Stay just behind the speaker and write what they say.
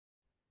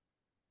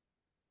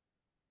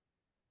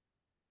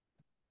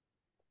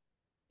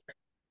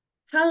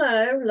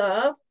Hello,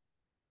 love.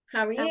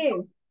 How are Hello,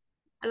 you?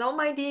 hello,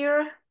 my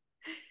dear.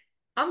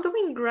 I'm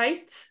doing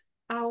great.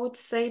 I would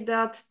say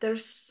that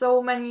there's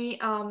so many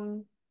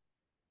kind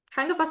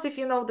of as if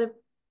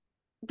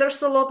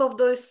there's a lot of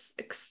this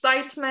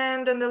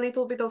excitement and a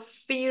little bit of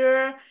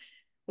fear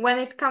when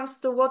it comes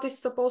to what is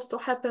supposed to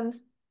happen,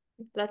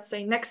 let's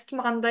say next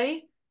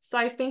Monday. So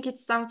I think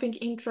it's something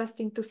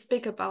interesting to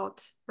speak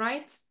about,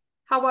 right?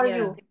 How are Yeah,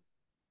 you?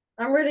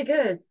 I'm really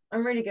good.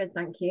 I'm really good,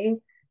 thank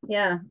you.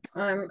 Yeah,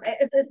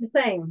 it's the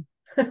same,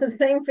 the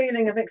same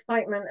feeling of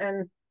excitement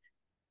and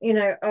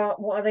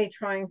what are they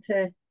trying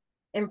to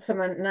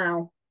implement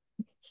now?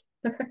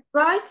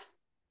 Right?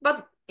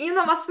 But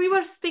as we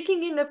were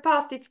speaking in the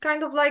past, it's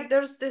kind of like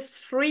there's this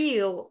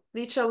thrill,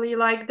 literally,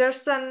 like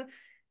there's an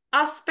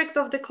aspect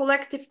of the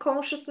collective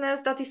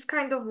consciousness that is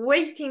kind of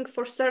waiting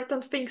for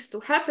certain things to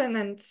happen,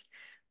 and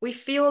we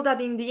feel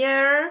that in the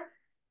air,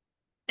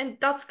 and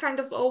that's kind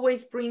of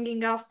always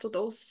bringing us to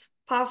those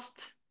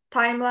past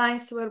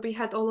timelines where we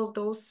had all of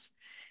those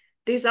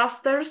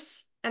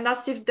disasters, and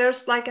as if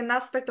there's like an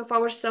aspect of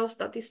ourselves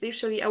that is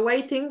literally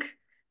awaiting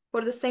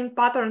for the same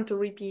pattern to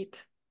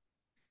repeat.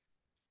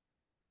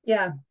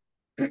 Yeah,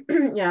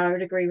 yeah, I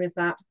would agree with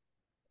that.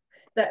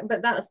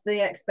 But that's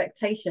the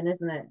expectation,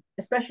 isn't it?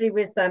 Especially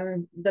with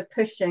the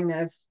pushing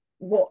of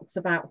what's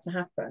about to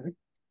happen,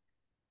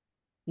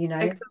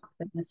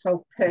 this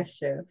whole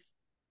push of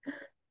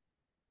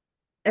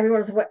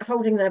everyone's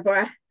holding their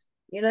breath,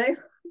 you know?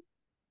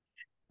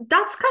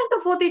 That's kind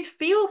of what it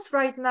feels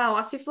right now,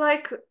 as if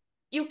like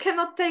you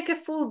cannot take a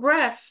full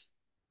breath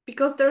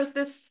because there's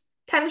this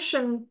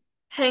tension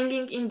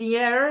hanging in the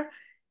air,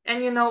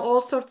 and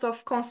all sorts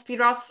of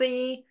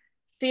conspiracy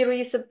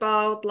theories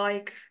about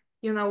like,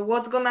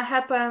 what's gonna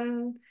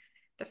happen,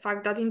 the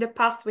fact that in the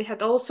past we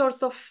had all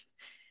sorts of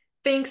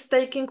things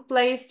taking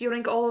place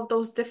during all of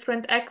those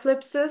different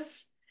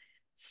eclipses.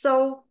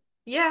 So,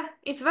 yeah,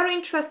 it's very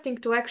interesting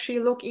to actually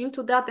look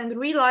into that and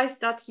realize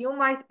that you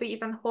might be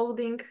even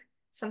holding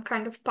some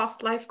kind of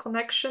past life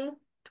connection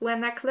to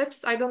an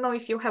eclipse. I don't know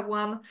if you have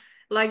one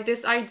like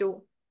this. I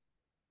do.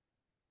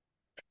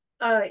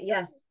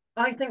 Yes,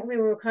 I think we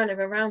were kind of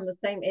around the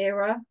same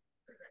era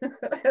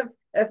of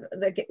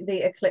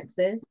the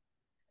eclipses.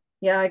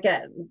 Yeah, I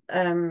get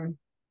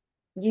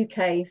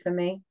UK for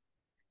me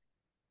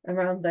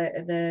around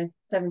the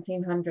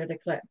 1700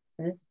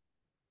 eclipses.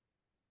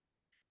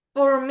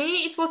 For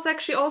me, it was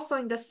actually also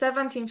in the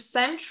 17th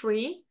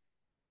century,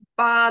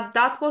 but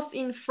that was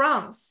in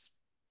France,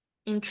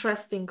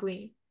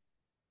 interestingly.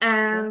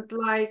 Right. And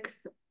like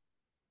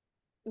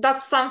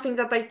that's something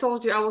that I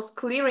told you I was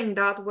clearing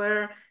that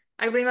where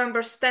I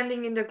remember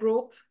standing in the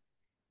group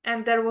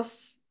and there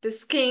was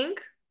this king,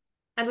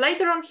 and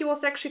later on he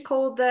was actually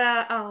called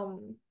the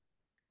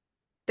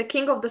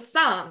king of the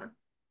sun.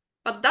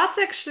 But that's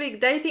actually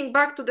dating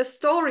back to the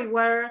story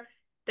where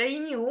they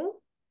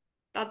knew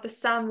that the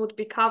sun would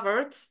be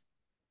covered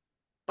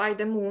by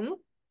the moon.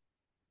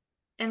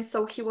 And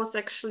so he was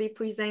actually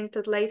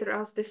presented later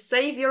as the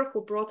savior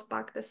who brought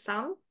back the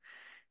sun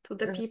to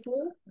the Uh,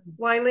 people,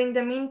 while in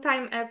the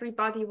meantime,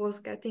 everybody was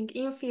getting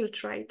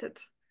infiltrated.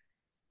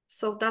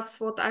 So that's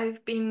what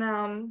I've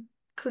been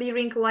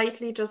clearing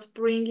lately, just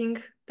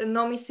bringing the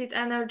Nomisit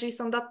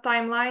energies on that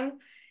timeline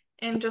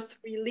and just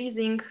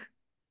releasing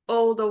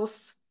all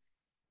those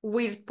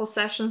weird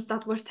possessions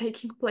that were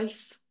taking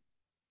place.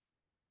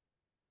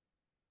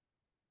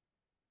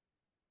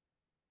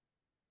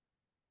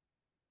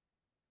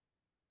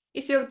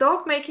 Is your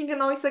dog making a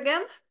noise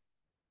again?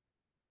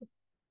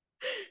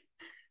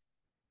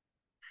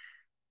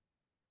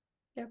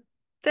 Yeah.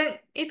 Then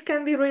it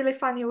can be really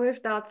funny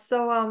with that.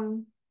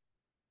 So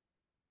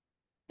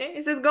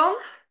is it gone?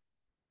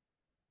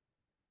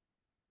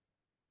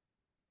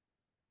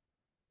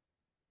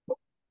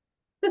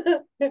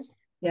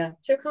 yeah,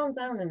 she'll calm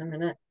down in a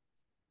minute.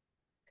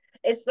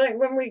 It's like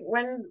when we're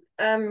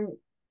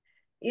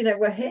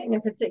hitting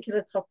a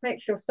particular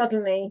topic, she'll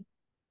suddenly,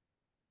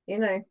 you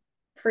know,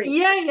 freak.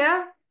 Yeah,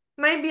 yeah.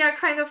 Maybe I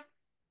kind of,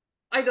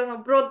 I don't know,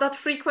 brought that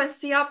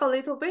frequency up a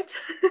little bit.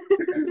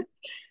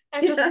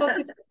 I just thought Yeah,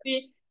 it would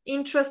be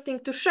interesting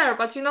to share.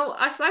 But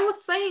as I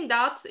was saying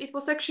that, it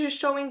was actually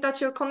showing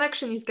that your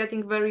connection is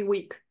getting very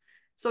weak.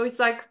 So it's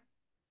like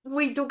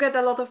we do get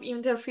a lot of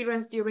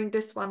interference during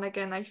this one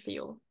again, I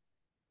feel.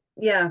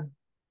 yeah,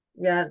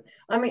 yeah.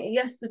 I mean,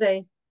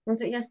 yesterday,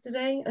 was it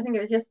yesterday? I think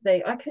it was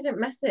yesterday. I couldn't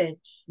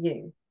message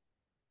you.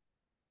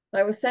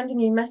 I was sending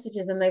you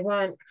messages and they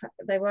weren't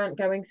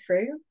going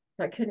through.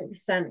 Like couldn't be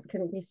sent.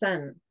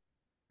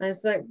 And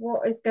it's like,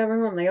 what is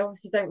going on? They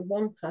obviously don't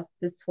want us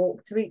to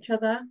talk to each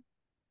other.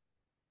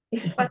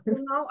 But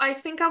I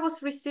think I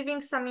was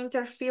receiving some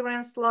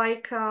interference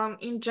like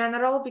in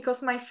general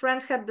because my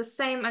friend had the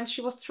same and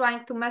she was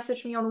trying to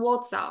message me on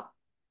WhatsApp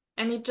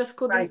and it just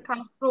Right. couldn't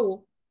come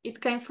through.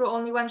 It came through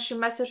only when she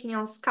messaged me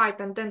on Skype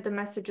and then the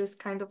messages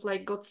kind of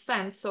like got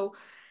sent. So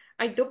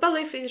I do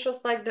believe it's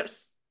just like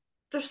there's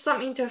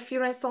some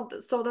interference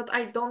so that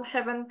I don't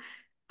have an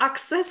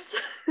access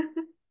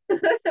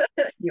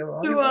You're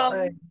to on your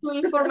own.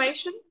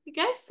 information, I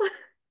guess.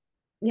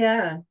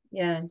 Yeah,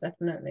 yeah,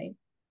 definitely.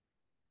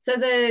 So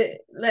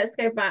let's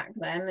go back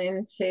then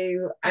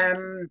into Right.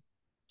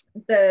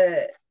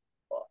 the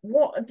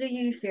what do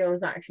you feel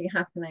is actually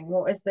happening?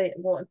 What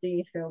do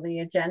you feel the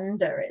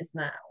agenda is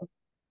now?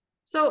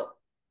 So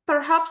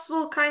perhaps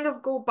we'll kind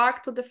of go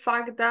back to the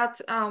fact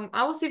that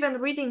I was even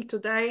reading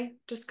today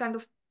just kind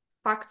of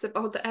facts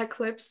about the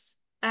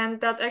eclipse, and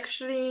that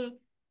actually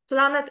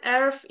planet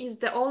Earth is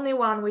the only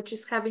one which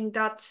is having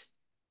that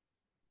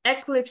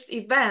eclipse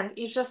event.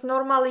 Is just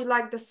normally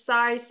like the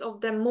size of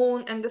the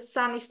moon and the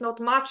sun is not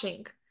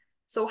matching.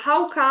 So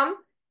how come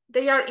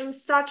they are in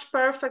such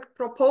perfect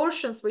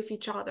proportions with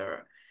each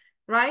other,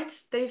 right?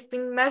 They've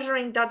been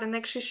measuring that and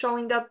actually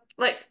showing that,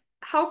 like,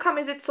 how come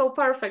is it so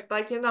perfect?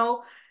 Like,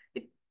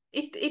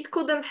 it it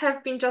couldn't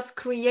have been just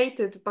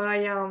created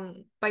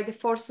by the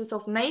forces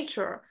of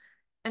nature.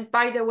 And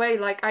by the way,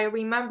 like I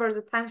remember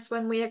the times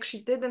when we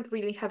actually didn't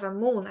really have a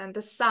moon and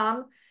the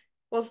sun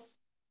was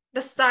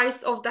the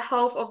size of the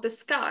half of the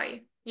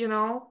sky, you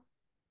know?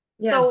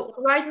 Yeah, So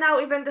right now,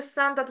 even the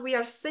sun that we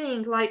are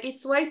seeing, like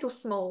it's way too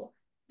small.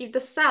 If the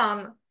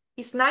sun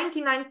is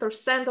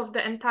 99% of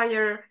the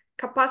entire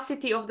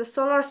capacity of the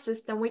solar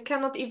system, we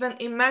cannot even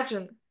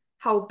imagine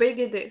how big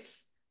it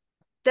is.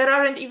 There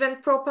aren't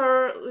even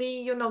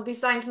properly,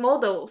 designed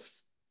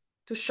models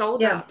to show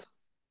yeah, that.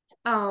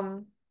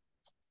 Um,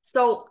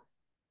 so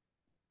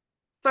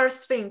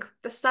First thing,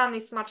 the sun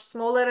is much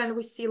smaller and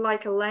we see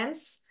like a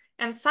lens,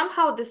 and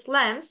somehow this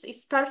lens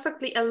is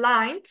perfectly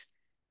aligned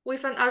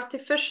with an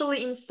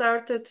artificially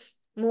inserted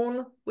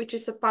moon, which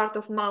is a part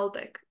of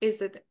Maldek,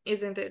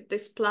 isn't it?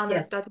 This yeah,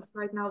 planet that is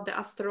right now the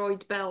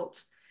asteroid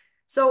belt.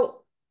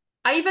 So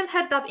I even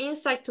had that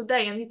insight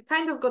today, and it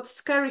kind of got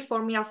scary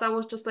for me as I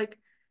was just like,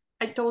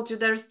 I told you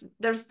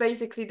there's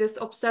basically this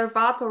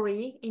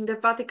observatory in the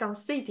Vatican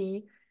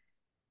City,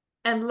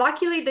 and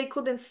luckily they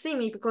couldn't see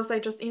me because I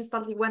just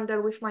instantly went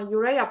there with my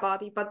urea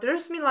body. But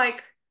there's me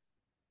like,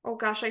 oh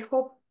gosh, I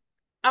hope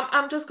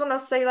I'm just gonna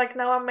say like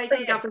now I'm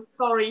making up a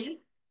story.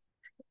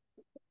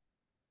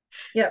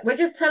 yeah. We're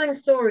just telling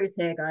stories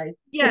here, guys.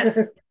 Yes,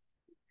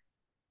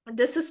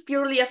 this is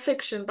purely a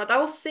fiction, but I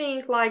was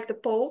seeing like the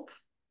Pope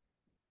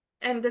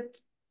and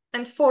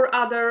four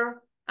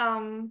other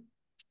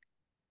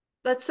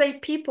let's say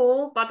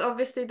people, but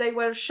obviously they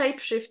were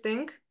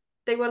shape-shifting.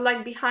 They were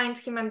like behind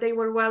him and they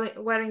were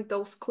wearing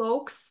those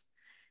cloaks.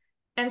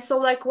 And so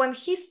like when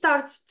he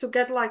started to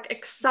get like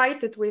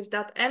excited with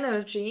that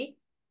energy,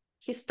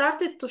 he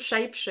started to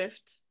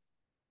shapeshift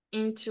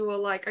into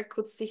like I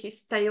could see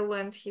his tail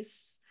and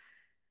his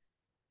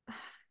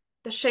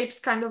the shapes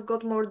kind of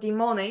got more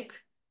demonic.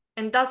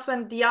 And that's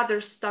when the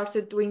others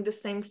started doing the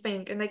same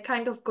thing. And I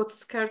kind of got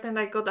scared and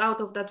I got out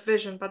of that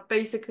vision. But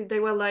basically they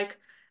were like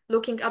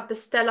looking at the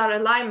stellar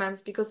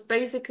alignments because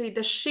basically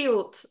the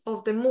shield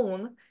of the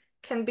moon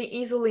can be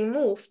easily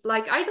moved.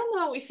 Like I don't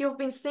know if you've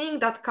been seeing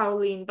that,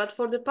 Karleen, but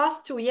for the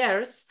past 2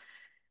 years,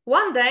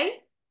 one day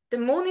the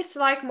moon is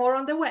like more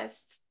on the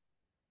west.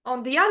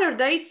 On the other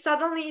day, it's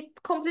suddenly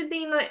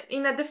completely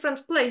in a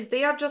different place.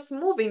 They are just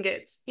moving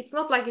it. It's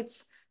not like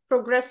it's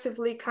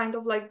progressively kind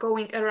of like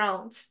going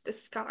around the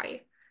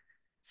sky.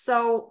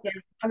 So, Yeah.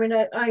 I mean,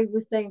 I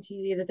was saying to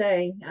you the other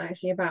day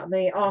actually about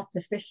the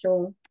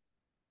artificial,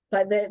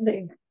 like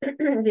the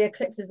the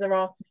eclipses are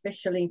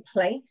artificially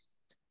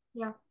placed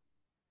yeah.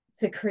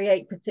 to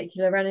create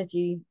particular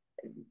energy.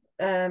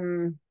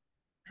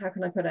 How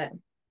can I put it?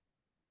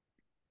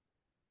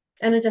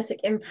 Energetic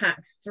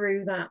impacts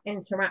through that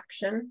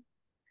interaction.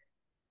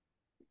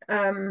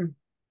 Um,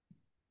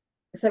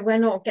 so we're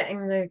not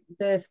getting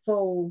the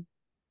full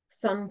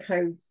sun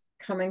codes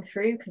coming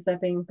through because they're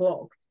being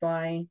blocked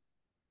by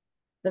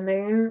the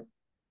moon.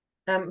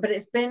 But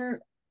it's been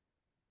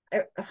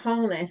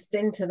harnessed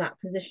into that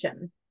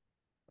position.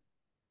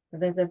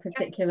 There's a Yes.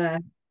 particular,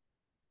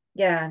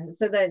 yeah.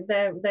 So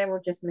they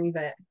will just move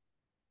it.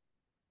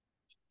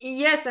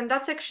 Yes, and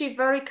that's actually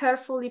very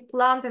carefully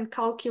planned and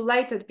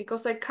calculated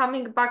because like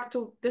coming back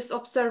to this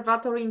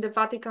observatory in the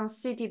Vatican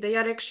City, they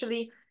are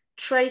actually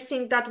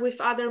tracing that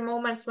with other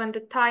moments when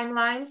the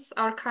timelines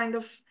are kind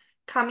of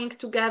coming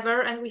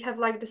together and we have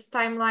like this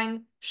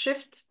timeline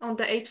shift on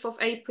the 8th of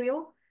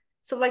April.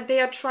 So like they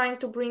are trying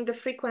to bring the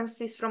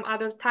frequencies from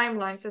other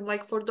timelines. And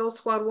like for those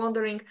who are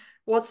wondering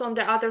what's on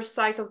the other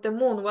side of the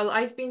moon, well,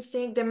 I've been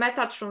seeing the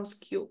Metatron's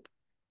cube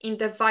in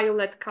the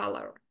violet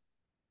color.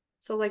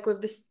 So like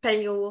with this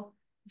pale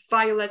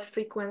violet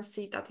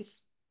frequency that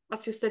is,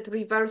 as you said,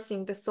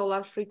 reversing the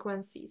solar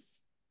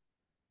frequencies.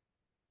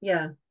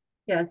 Yeah,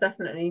 yeah,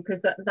 definitely,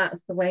 because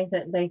that's the way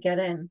that they get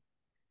in.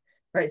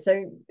 Right.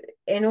 So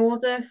in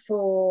order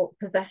for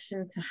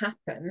possession to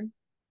happen,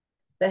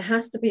 there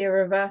has to be a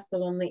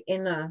reversal on the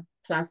inner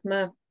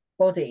plasma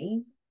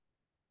bodies,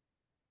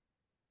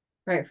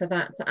 right, for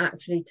that to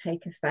actually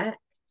take effect.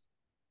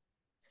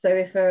 So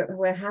if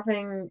we're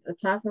having the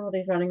plasma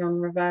bodies running on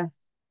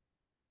reverse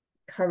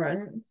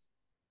current,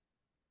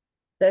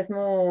 there's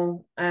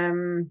more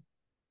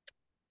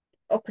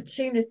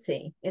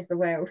opportunity is the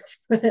way I would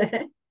put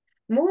it.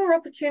 More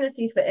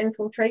opportunity for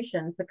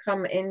infiltration to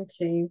come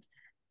into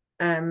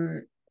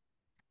um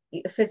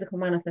a physical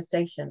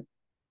manifestation.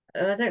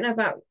 And I don't know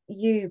about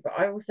you, but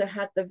I also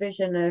had the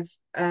vision of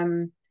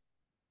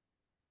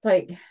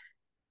like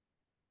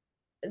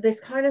this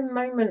kind of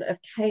moment of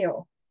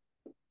chaos.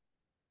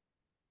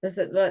 There's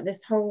like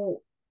this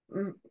whole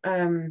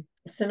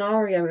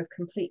scenario of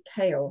complete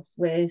chaos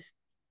with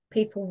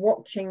people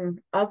watching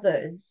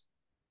others'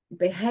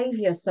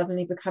 behavior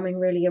suddenly becoming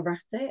really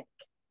erratic,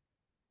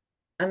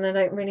 and they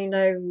don't really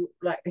know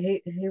like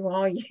who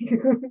are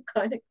you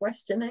kind of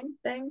questioning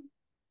thing.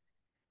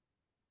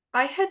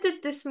 I had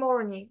it this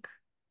morning.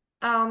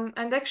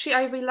 And actually,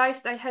 I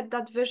realized I had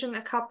that vision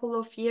a couple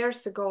of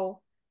years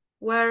ago,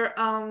 where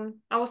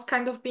I was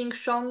kind of being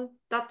shown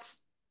that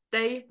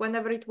day,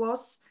 whenever it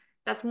was,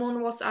 that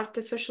moon was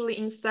artificially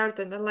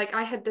inserted. And like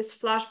I had this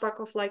flashback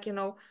of like,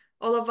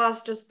 all of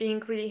us just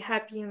being really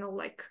happy,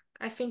 like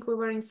I think we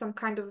were in some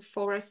kind of a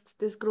forest,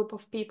 this group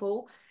of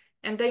people,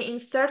 and they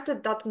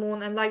inserted that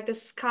moon, and like the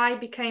sky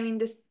became in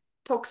this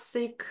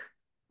toxic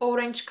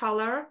orange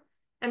color,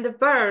 and the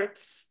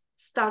birds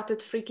started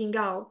freaking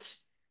out.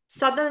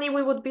 Suddenly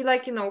we would be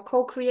like,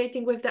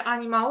 co-creating with the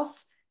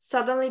animals.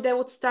 Suddenly they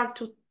would start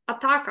to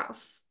attack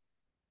us,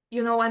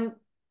 and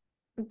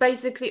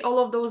basically all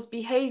of those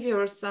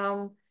behaviors.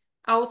 I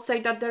would say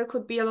that there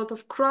could be a lot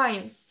of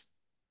crimes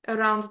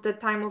around the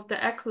time of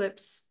the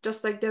eclipse,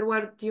 just like there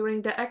were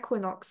during the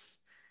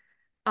equinox.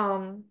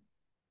 Um,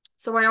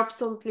 so I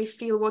absolutely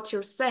feel what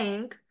you're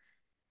saying.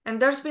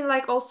 And there's been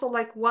like also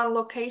like one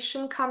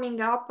location coming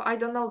up. I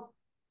don't know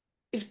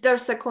if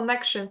there's a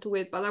connection to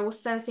it, but I was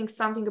sensing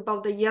something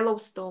about the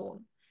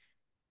Yellowstone.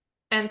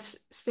 And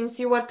since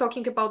you were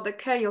talking about the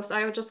chaos,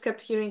 I just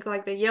kept hearing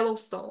like the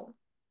Yellowstone.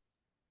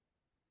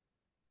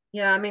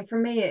 Yeah, I mean, for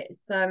me,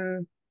 it's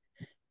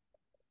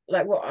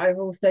like what I've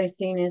also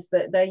seen is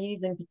that they're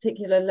using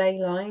particular ley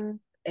lines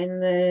in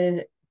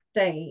the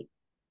state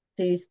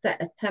to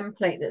set a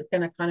template that's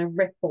going to kind of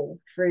ripple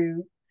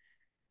through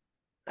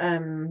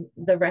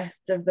the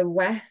rest of the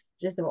West,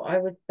 is what I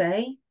would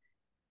say.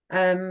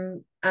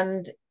 And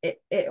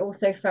it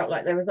also felt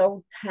like there was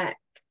old tech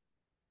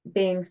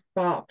being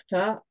sparked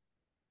up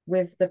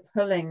with the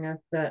pulling of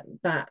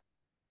that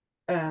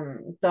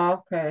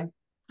darker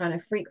kind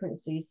of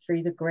frequencies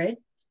through the grid,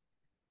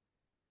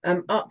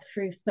 up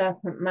through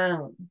Serpent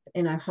Mound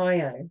in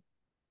Ohio.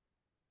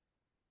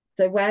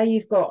 So where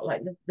you've got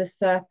like the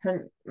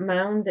serpent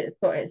mound, it's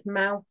got its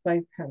mouth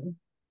open,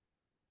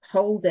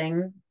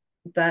 holding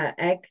the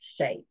egg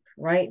shape,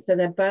 right? So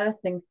they're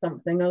birthing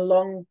something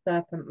along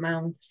serpent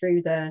mound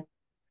through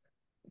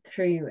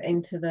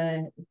into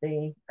the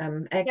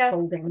egg Yes.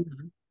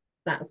 holding.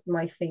 That's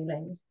my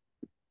feeling.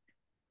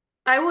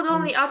 I would Um,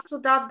 only add to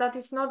that that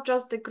it's not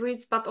just the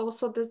grids, but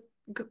also this.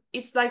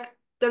 It's like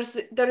there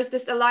is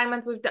this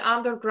alignment with the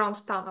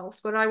underground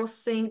tunnels where I was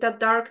seeing that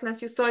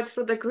darkness. You saw it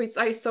through the grids.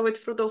 I saw it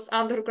through those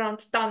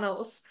underground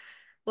tunnels,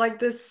 like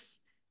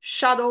this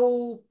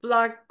shadow,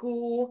 black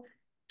goo,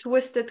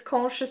 twisted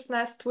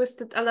consciousness,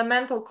 twisted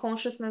elemental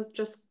consciousness,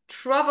 just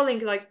traveling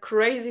like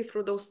crazy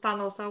through those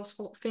tunnels. I was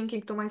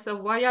thinking to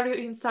myself, why are you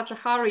in such a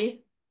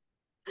hurry?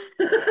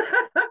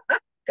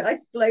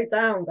 guys, slow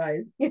down,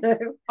 guys.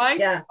 Right?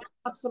 Yeah.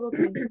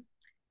 Absolutely.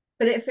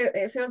 But it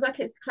feels like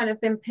it's kind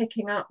of been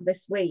picking up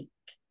this week.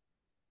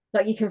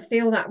 Like you can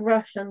feel that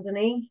rush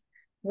underneath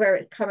where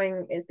it's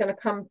coming. It's going to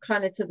come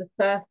kind of to the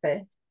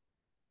surface.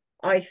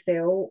 I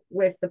feel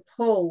with the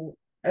pull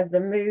of the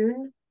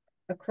moon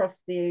across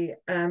the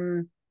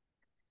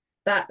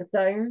that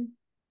zone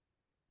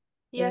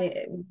in Yes,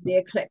 the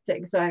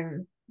ecliptic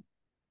zone.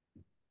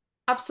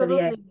 So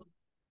yeah, absolutely.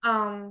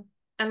 Um,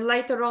 and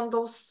later on,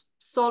 those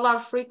solar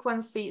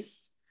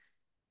frequencies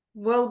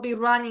will be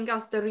running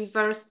as the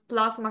reversed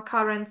plasma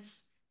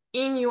currents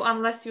in you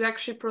unless you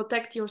actually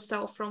protect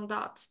yourself from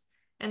that.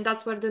 And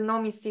that's where the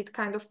Nomi seed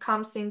kind of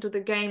comes into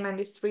the game and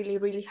is really,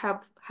 really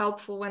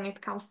helpful when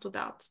it comes to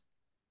that.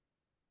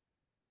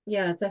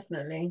 yeah,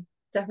 definitely,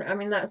 definitely. I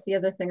mean, that's the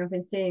other thing I've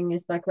been seeing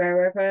is like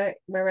wherever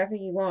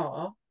you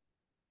are,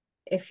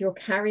 if you're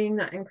carrying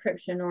that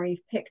encryption or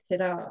you've picked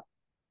it up,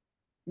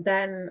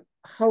 then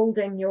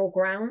holding your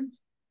ground,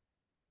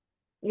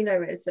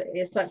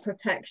 it's like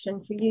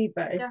protection for you,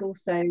 but it's Yeah.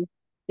 also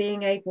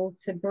being able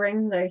to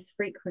bring those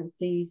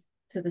frequencies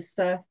to the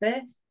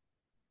surface,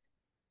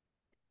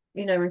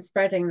 and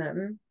spreading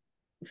them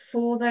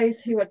for those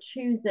who are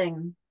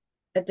choosing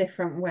a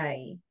different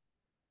way.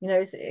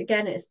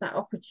 It's that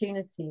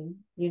opportunity,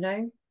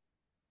 because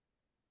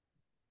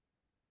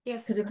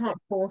Yes, we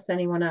can't force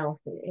anyone else.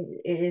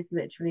 It is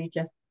literally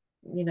just,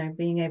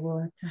 being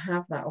able to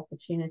have that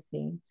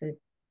opportunity to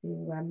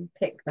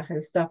pick the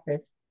host up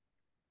if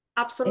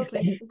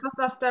absolutely. they. Because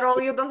after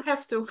all, you don't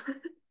have to.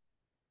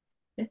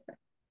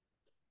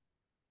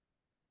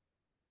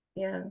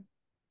 Yeah,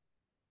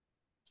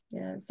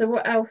 yeah. So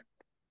what else?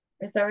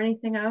 Is there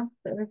anything else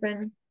that we've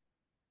been?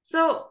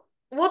 So,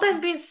 what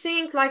I've been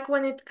seeing, like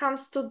when it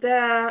comes to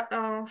the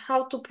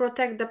how to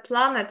protect the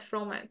planet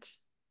from it,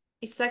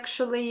 is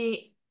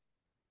actually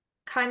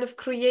kind of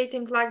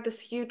creating like this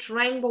huge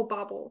rainbow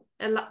bubble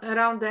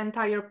around the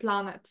entire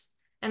planet.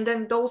 And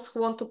then those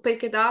who want to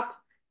pick it up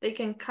they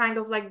can kind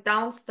of like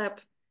downstep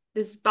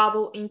this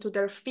bubble into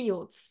their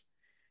fields.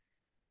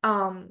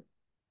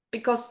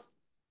 Because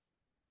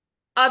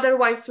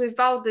otherwise,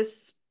 without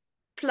this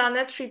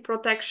planetary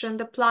protection,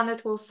 the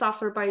planet will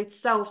suffer by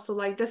itself. So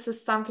like this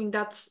is something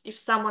that if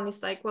someone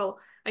is like, well,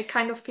 I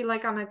kind of feel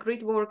like I'm a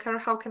grid worker,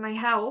 how can I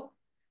help?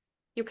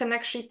 You can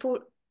actually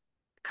put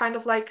kind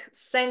of like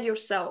send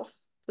yourself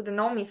to the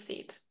Nomi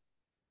seed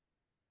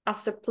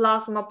as a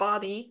plasma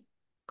body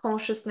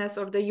consciousness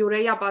or the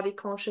urea body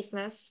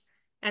consciousness,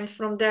 and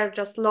from there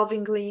just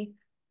lovingly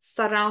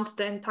surround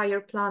the entire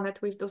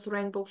planet with those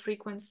rainbow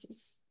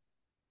frequencies.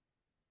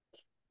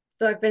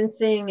 So I've been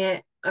seeing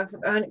it, I've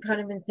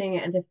kind of been seeing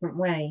it a different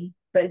way,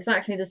 but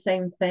exactly the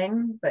same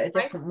thing, but a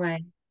Right? different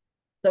way.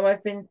 So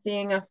I've been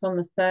seeing us on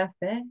the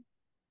surface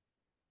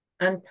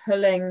and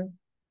pulling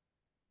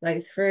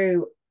like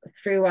through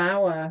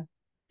our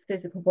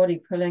physical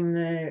body, pulling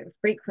the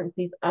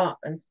frequencies up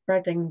and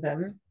spreading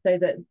them so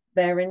that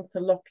they're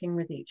interlocking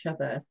with each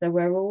other. So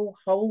we're all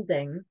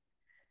holding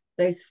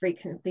those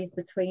frequencies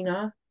between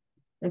us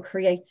and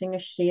creating a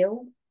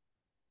shield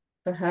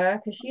for her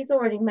because she's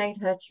already made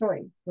her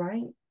choice,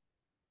 right?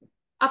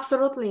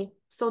 Absolutely.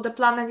 So the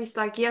planet is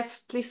like, yes,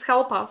 please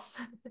help us.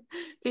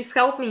 Please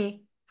help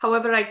me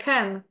however I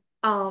can.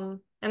 And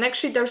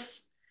actually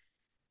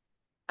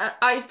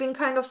I've been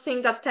kind of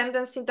seeing that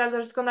tendency that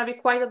there's gonna be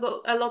quite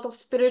a lot of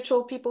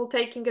spiritual people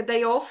taking a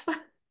day off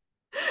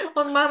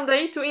on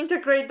Monday to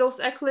integrate those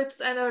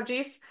eclipse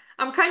energies.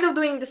 I'm kind of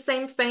doing the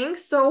same thing,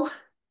 so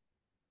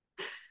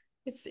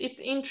it's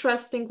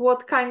interesting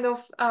what kind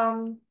of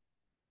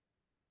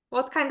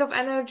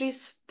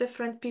energies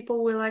different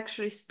people will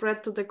actually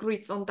spread to the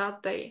grids on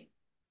that day.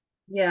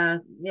 Yeah.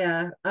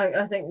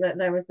 I think that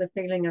there was the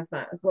feeling of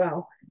that as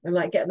well. And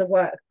like get the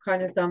work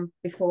kind of done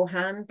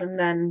beforehand and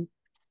then,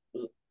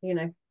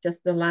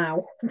 just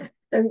allow.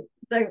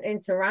 Don't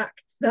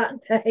interact that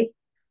day,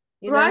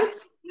 you know. Right?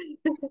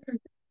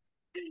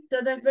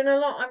 So there's been a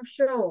lot, I'm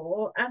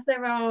sure, as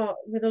there are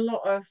with a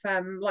lot of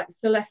like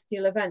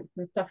celestial events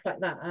and stuff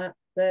like that,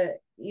 that,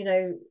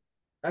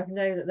 I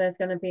know that there's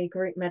going to be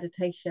group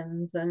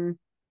meditations and,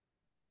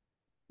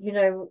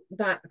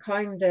 that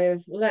kind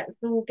of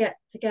let's all get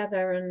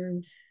together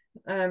and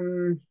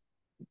um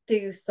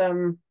do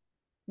some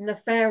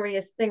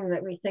nefarious thing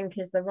that we think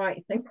is the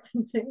right thing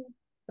to do.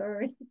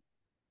 Sorry.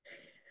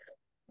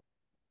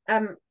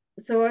 Um,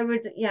 so I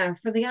would, yeah,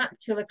 for the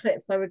actual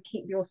eclipse, I would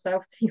keep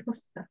yourself to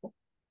yourself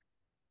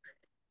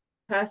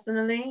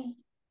personally.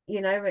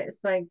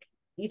 It's like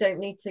you don't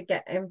need to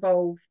get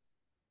involved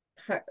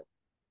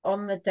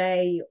on the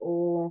day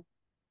or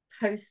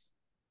post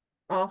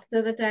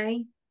after the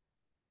day,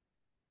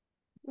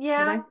 you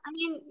Yeah, know? I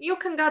mean, you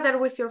can gather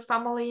with your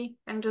family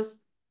and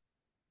just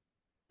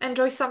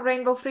enjoy some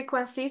rainbow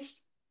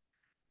frequencies,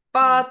 Mm.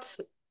 but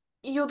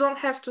you don't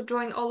have to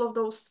join all of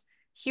those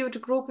huge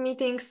group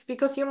meetings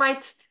because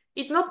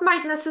it not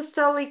might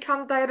necessarily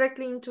come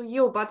directly into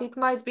you, but it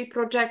might be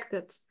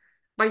projected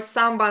by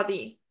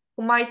somebody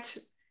who might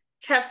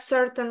have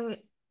certain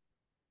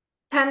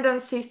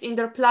tendencies in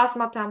their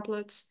plasma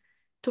templates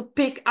to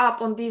pick up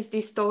on these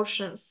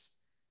distortions.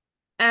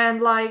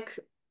 And like,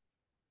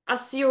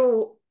 as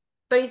you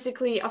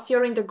as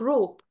you're in the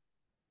group,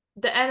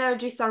 the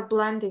energies are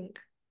blending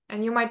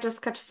and you might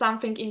just catch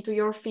something into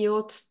your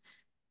field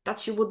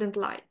that you wouldn't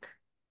like.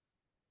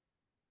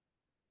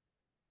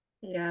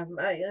 Yeah,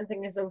 I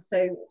think it's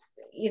also,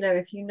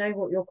 if you know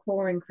what your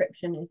core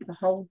encryption is, to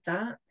hold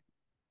that,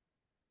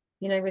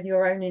 with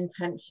your own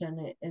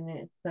intention,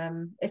 and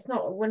it's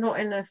not, we're not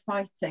in a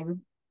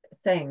fighting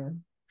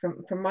thing.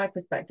 From my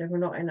perspective,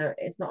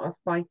 it's not a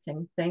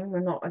fighting thing. We're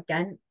not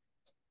against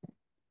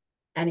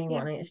Yeah.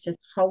 anyone. It's just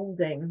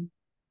holding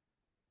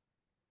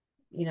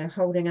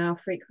our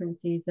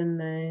frequencies and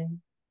the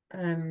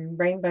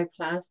rainbow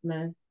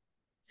plasmas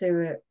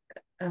to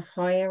a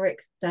higher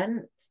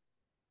extent.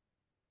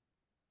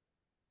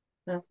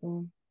 That's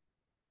all.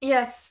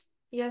 Yes,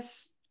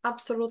 yes,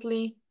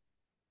 absolutely.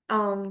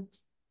 Um,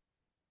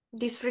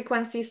 these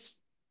frequencies,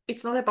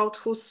 it's not about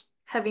who's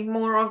having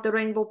more of the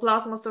rainbow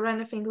plasmas or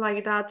anything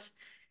like that.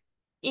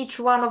 Each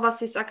one of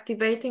us is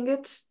activating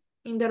it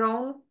in their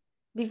own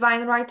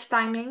divine right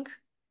timing.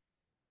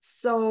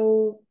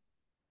 So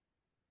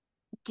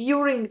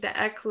during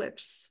the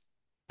eclipse,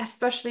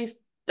 especially if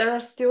there are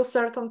still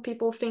certain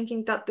people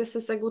thinking that this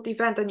is a good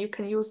event and you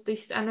can use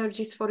these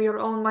energies for your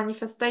own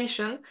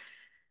manifestation,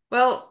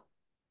 well,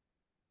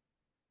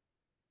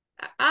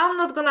 I'm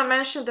not gonna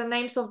mention the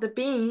names of the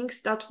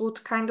beings that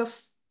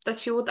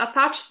you would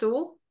attach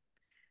to,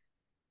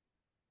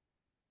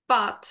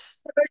 but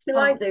How shall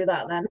I um, do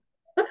that then?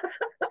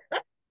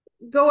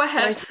 go Like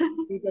ahead.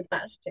 you did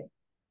attached to.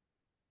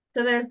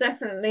 So there's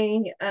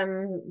definitely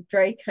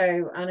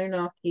Draco,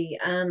 Anunnaki,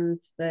 and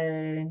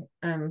the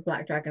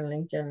Black Dragon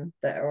Legion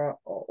that are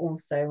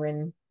also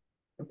in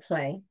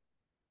play.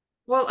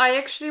 Well, I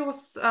actually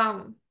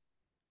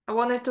I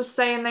wanted to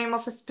say a name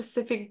of a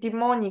specific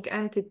demonic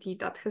entity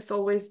that has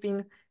always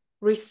been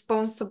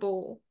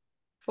responsible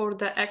for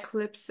the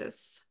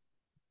eclipses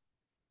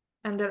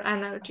and their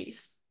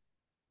energies.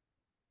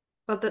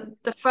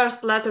 but the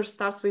first letter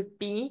starts with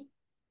B,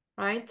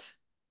 right?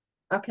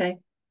 Okay.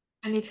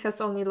 And it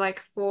has only like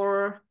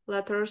 4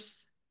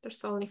 letters.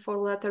 There's only 4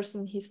 letters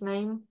in his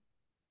name.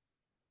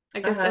 I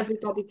guess Uh-huh.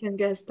 everybody can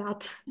guess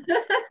that.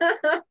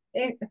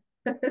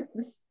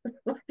 It's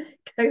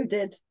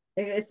coded.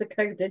 It's a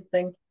coded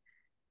thing.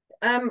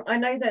 I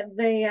know that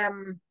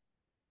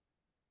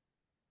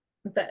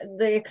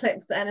the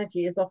eclipse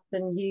energy is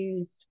often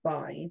used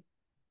by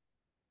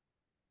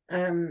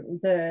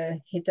the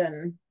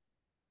hidden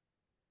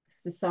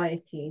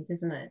societies,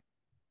 isn't it?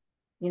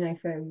 You know,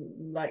 for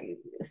like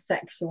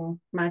sexual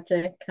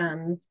magic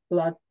and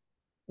blood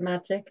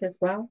magic as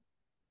well.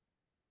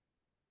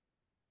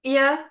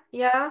 Yeah,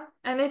 yeah.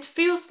 And it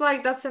feels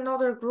like that's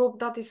another group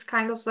that is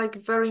kind of like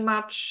very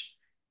much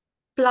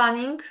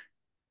planning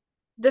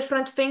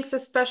different things,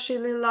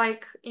 especially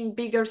like in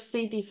bigger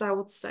cities, I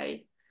would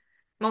say.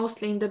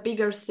 Mostly in the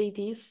bigger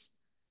cities.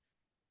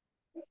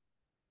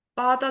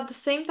 But at the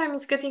same time,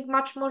 it's getting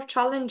much more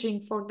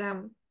challenging for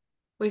them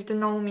with the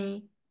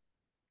Nomi,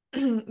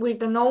 with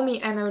the Nomi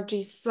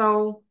energy.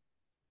 So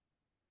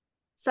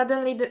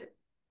suddenly,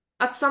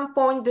 at some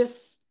point,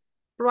 this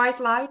bright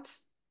light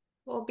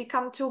will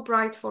become too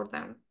bright for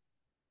them.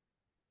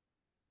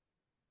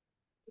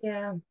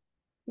 Yeah,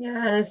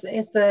 yeah.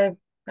 It's a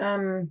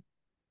um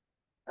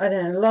I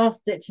don't know,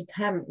 last ditch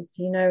attempt,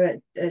 you know,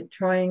 at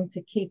trying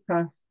to keep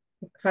us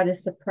kind of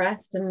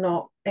suppressed and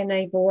not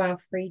enable our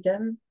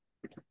freedom,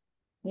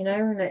 you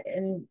know,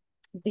 and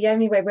the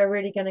only way we're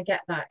really going to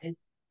get that is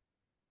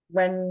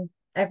when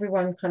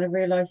everyone kind of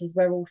realizes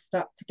we're all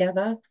stuck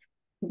together,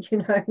 you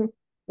know,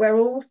 we're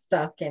all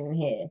stuck in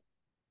here.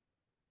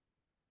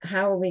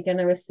 How are we going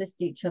to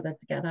assist each other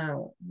to get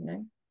out, you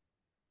know?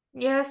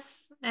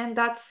 Yes, and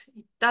that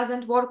it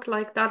doesn't work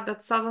like that,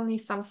 that suddenly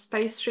some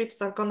spaceships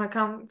are gonna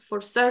come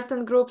for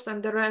certain groups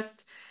and the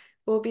rest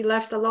will be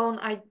left alone.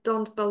 I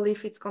don't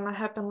believe it's gonna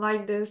happen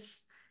like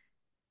this.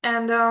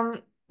 And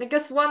I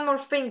guess one more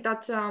thing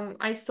that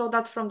I saw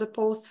that from the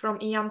post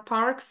from Ian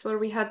Parks, where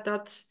we had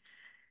that,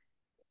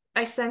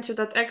 I sent you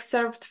that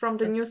excerpt from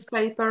the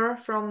newspaper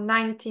from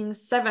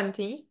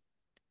 1970,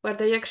 where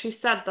they actually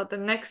said that the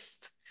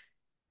next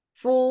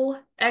full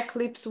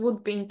eclipse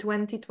would be in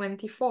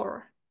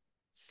 2024.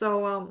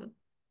 So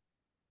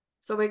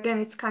again,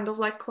 it's kind of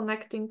like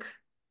connecting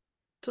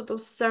to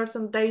those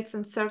certain dates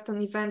and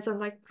certain events and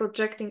like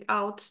projecting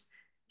out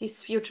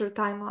these future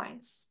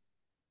timelines.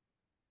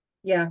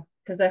 Yeah,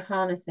 because they're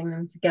harnessing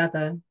them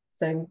together.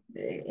 So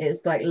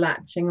it's like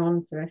latching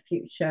on to a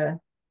future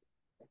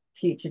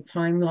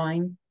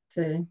timeline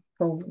to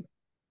pull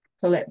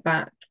it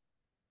back.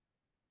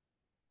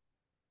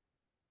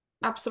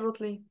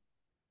 Absolutely.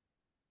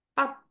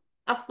 But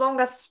as long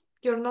as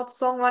you're not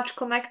so much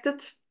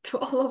connected to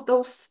all of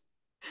those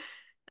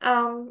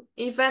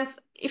events,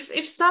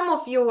 if some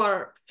of you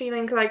are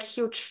feeling like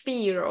huge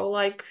fear or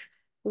like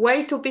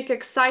way too big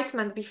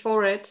excitement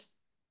before it,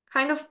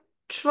 kind of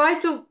try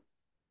to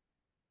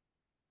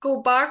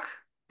go back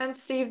and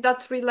see if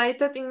that's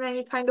related in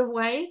any kind of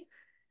way.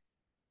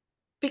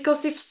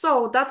 Because if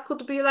so, that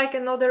could be like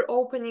another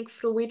opening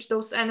through which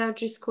those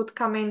energies could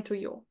come into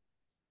you,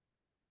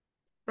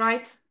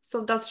 right?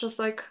 So that's just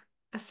like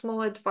a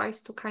small advice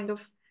to kind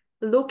of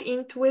look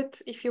into it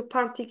if you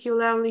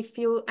particularly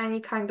feel any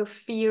kind of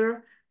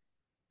fear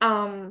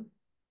um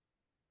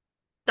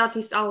that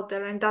is out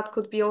there, and that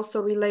could be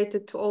also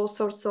related to all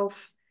sorts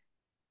of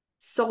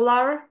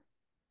solar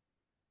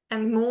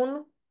and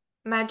moon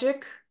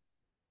magic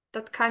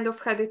that kind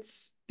of had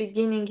its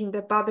beginning in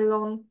the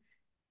Babylon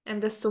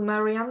and the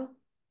Sumerian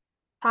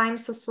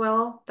times as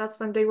well. That's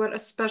when they were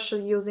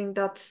especially using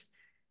that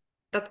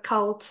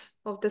cult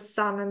of the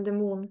sun and the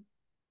moon,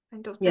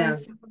 kind of Yeah,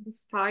 dancing in the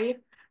sky,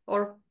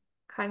 or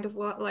kind of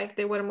what like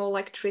they were more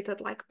like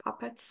treated like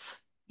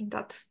puppets in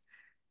that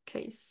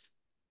case.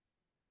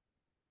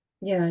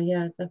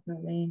 yeah,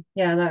 definitely.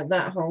 Yeah,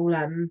 that whole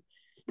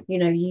you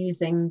know,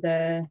 using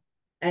the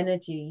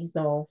energies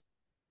of,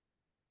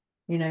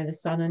 you know, the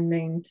sun and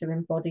moon to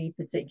embody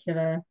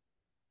particular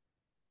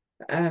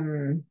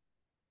um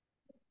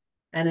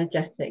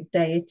energetic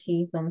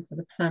deities onto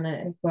the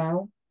planet as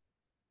well.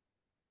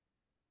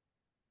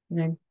 You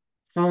know,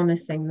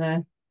 harnessing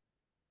the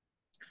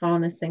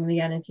harnessing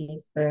the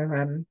energies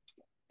for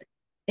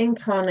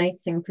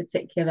incarnating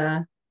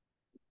particular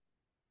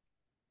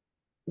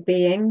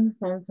beings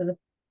onto the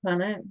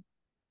planet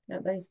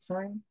at those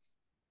times.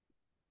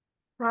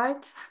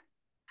 Right?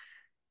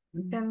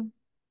 Mm. And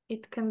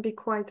it can be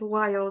quite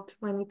wild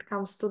when it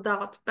comes to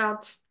that.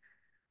 But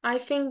I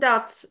think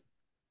that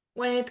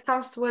when it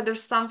comes to whether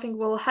something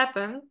will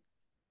happen,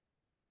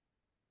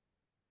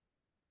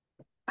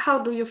 how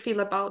do you feel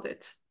about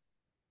it?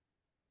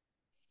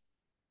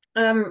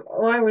 Well,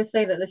 I always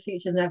say that the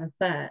future's never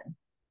set.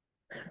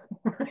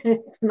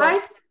 It's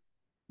Right?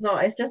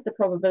 not, it's just a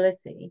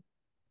probability.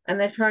 And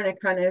they're trying to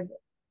kind of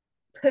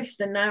push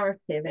the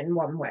narrative in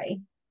one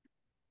way.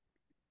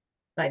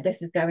 Like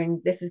this is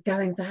going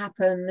to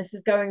happen, this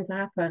is going to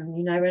happen,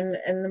 you know,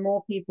 and the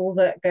more people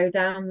that go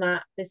down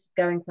that this is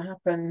going to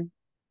happen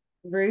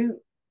route,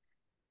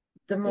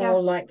 the Yeah,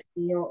 more likely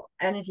your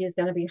energy is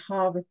going to be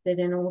harvested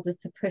in order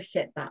to push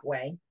it that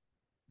way.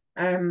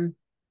 Um,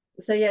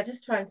 so yeah,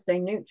 just try and stay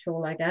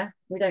neutral, I guess.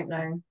 We don't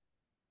know.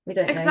 We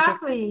don't know.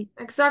 Just exactly,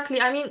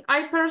 exactly. I mean,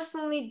 I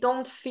personally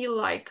don't feel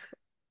like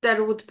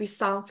there would be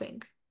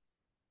something,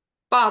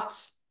 but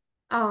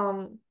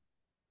um,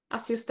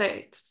 as you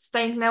state,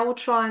 staying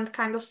neutral and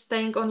kind of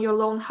staying on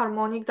your own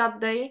harmonic that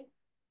day,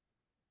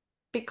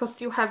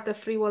 because you have the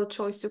free will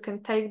choice, you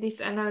can take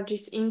these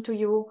energies into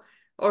you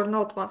or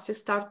not once you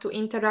start to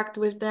interact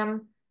with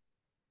them.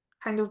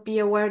 Kind of be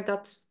aware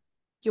that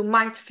you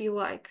might feel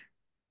like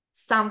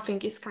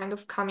something is kind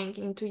of coming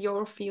into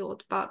your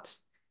field, but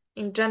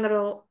in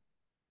general,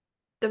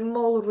 the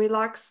more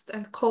relaxed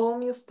and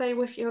calm you stay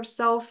with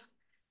yourself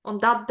on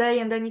that day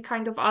and any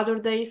kind of other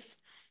days,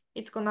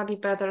 it's gonna be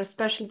better,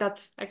 especially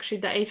that actually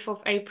the 8th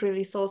of April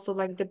is also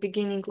like the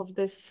beginning of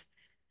this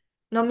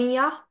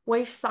Nomiya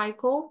wave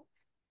cycle.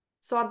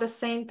 So at the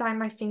same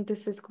time, I think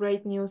this is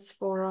great news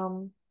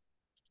for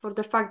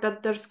the fact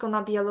that there's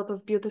gonna be a lot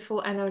of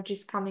beautiful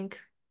energies coming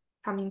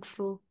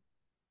through.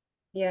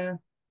 yeah,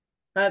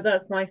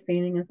 that's my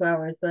feeling as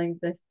well. Is like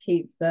this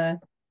keeps the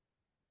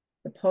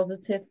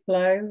positive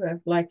flow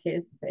of like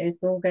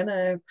it's all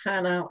gonna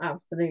pan out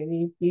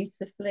absolutely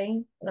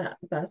beautifully.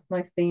 That's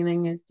my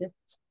feeling is just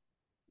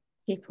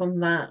keep on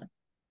that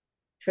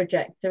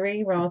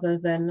trajectory rather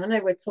than I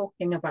know we're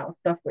talking about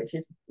stuff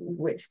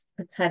which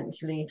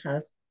potentially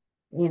has,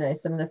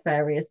 some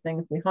nefarious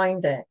things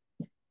behind it,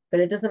 but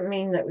it doesn't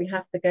mean that we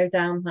have to go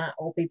down that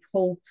or be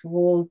pulled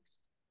towards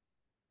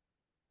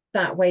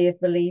that way of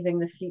believing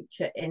the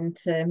future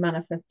into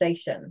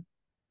manifestation.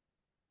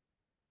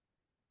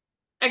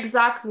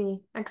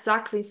 Exactly,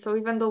 exactly. So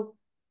even though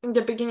in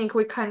the beginning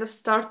we kind of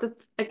started,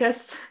 I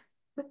guess,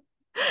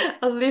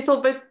 a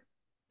little bit,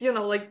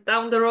 like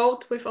down the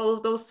road with all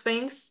of those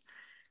things,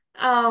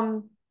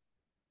 um,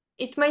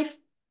 it may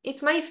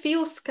it may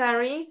feel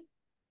scary,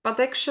 but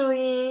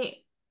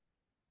actually,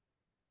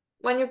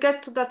 when you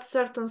get to that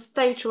certain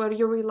stage where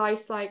you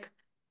realize like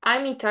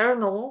I'm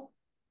eternal,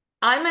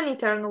 I'm an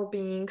eternal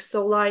being,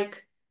 so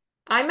like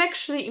I'm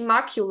actually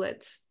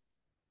immaculate.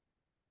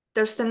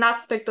 There's an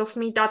aspect of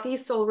me that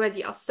is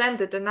already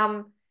ascended and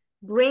I'm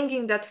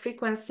bringing that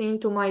frequency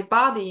into my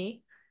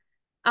body.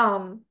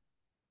 um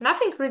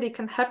Nothing really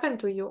can happen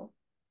to you,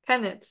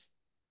 can it?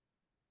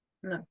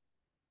 No,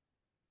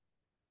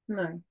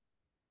 no,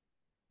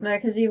 no,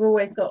 because you've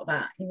always got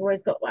that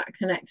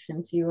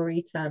connection to your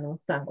eternal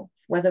self,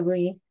 whether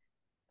we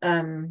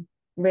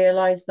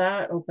realize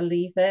that or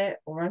believe it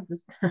or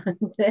understand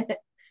it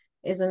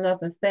is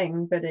another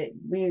thing, but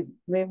we've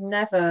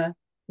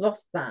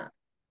lost that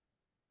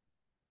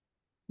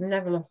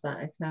never lost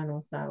that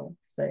eternal self.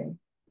 So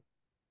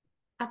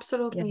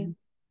yeah, Absolutely.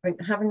 I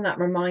think having that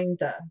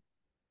reminder,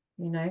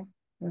 you know,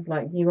 of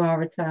like you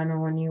are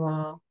eternal and you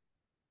are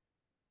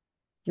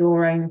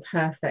your own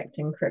perfect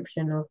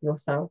encryption of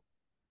yourself.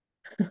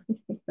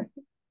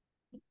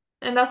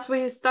 And as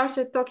we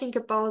started talking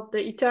about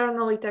the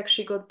eternal, it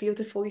actually got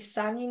beautifully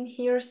sunny in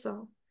here,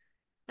 so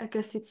I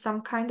guess it's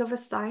some kind of a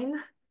sign.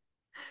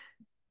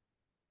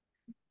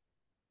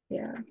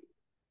 Yeah.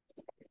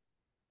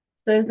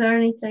 So is there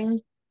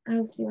anything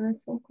else you want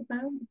to talk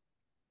about?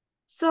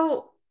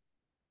 So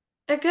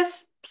I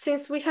guess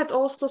since we had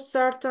also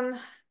certain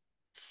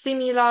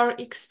similar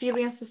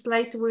experiences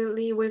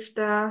lately with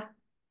the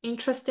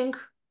interesting,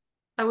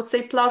 I would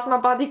say, plasma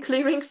body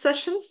clearing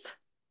sessions,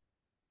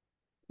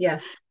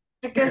 Yes.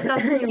 I guess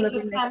that would be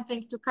just Lovely.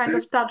 something to kind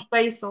of touch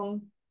base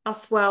on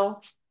as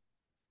well.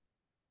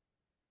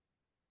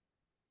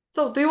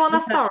 So, do you want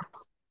to Yeah. start?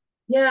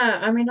 Yeah,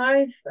 I mean,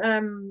 I've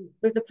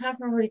with the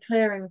plasma body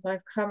clearings,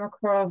 I've come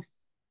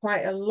across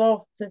quite a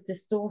lot of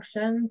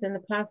distortions in the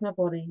plasma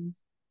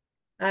bodies.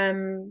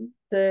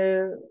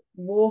 The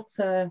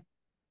water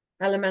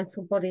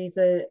elemental bodies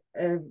are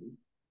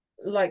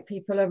like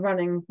people are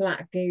running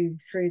black goo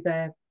through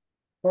their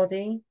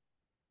body.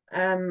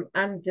 And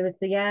with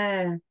the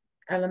air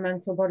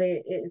elemental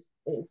body, it's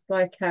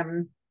like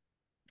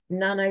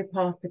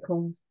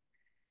nanoparticles,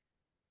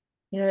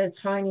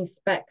 tiny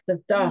specks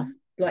of dust, Mhm.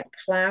 like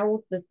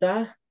clouds of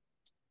dust.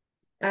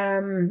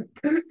 Um,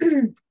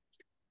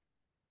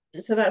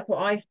 so that's what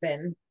I've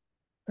been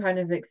kind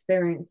of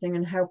experiencing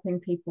and helping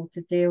people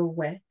to deal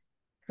with,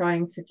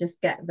 trying to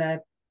just get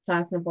their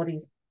plasma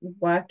bodies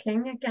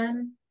working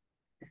again.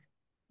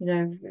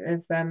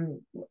 If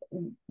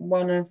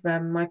one of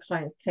my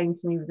clients came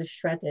to me with a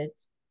shredded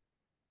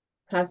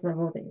plasma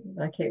body,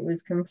 like it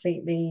was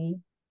completely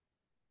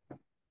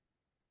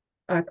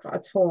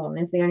torn,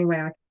 is the only way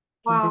I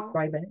can Wow.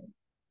 describe it.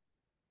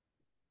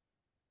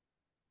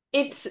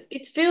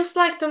 It feels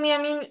like to me,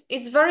 I mean,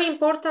 it's very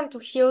important to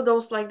heal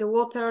those like the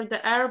water,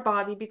 the air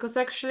body, because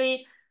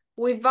actually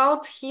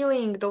without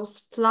healing those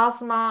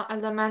plasma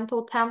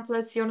elemental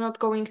templates, you're not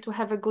going to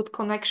have a good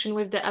connection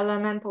with the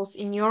elementals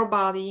in your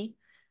body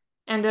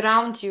and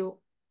around you.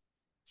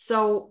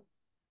 So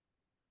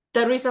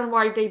the reason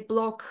why they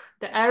block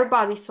the air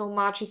body so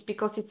much is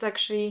because it's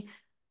actually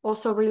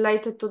also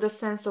related to the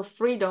sense of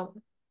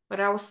freedom.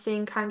 where I was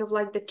seeing kind of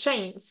like the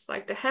chains,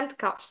 like the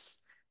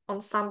handcuffs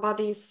on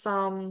somebody's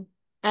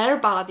air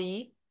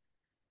body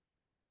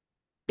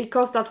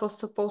because that was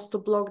supposed to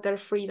block their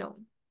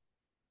freedom,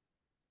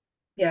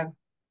 Yeah.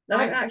 I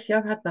right? actually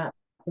I've had that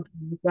before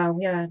as well.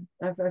 Yeah,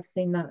 I've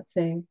seen that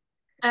too.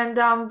 And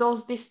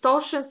those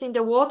distortions in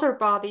the water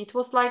body, it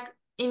was like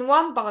in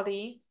one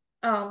body,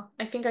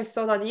 I think I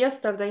saw that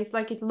yesterday. It's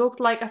like it looked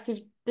like as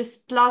if this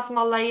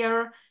plasma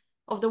layer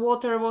of the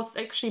water was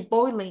actually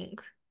boiling.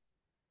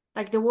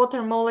 Like the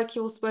water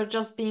molecules were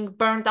just being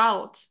burned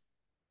out.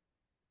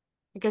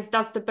 I guess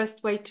that's the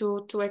best way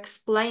to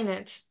explain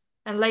it.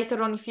 And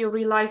later on, if you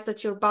realize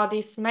that your body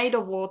is made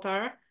of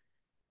water,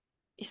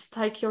 it's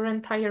like your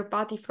entire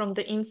body from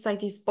the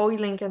inside is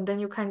boiling, and then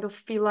you kind of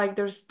feel like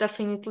there's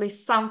definitely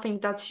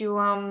something that you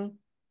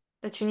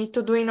need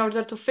to do in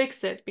order to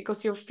fix it,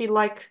 because you feel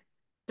like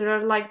there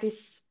are like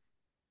these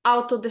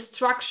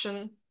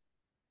auto-destruction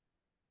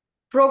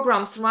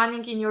programs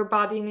running in your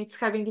body, and it's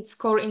having its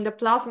core in the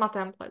plasma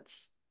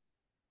templates.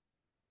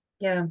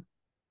 Yeah,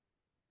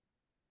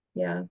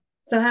 yeah.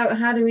 So how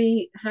have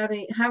you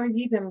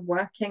been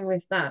working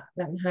with that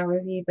then? How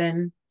have you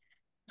been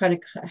kind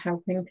of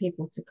helping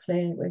people to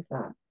clear with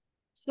that?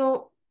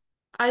 So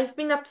I've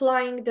been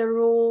applying the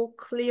rule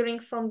clearing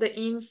from the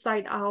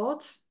inside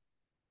out.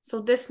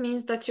 So this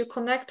means that you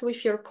connect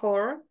with your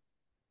core,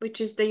 which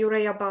is the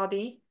urea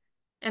body,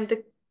 and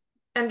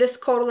this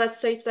core, let's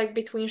say it's like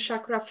between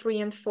chakra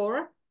 3 and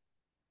 4.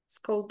 It's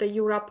called the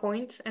Ura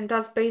point. And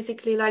that's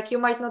basically like you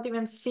might not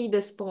even see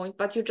this point,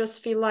 but you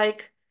just feel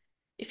like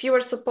if you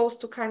were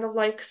supposed to kind of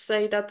like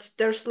say that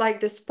there's like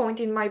this point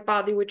in my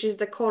body, which is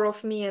the core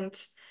of me, and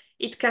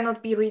it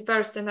cannot be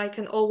reversed, and I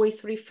can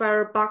always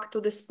refer back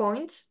to this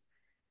point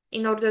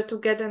in order to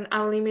get an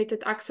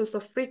unlimited access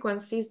of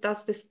frequencies,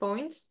 that's this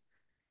point.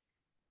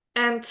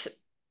 And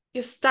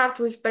you start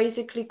with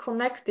basically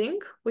connecting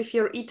with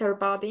your ether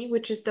body,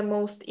 which is the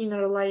most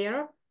inner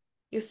layer.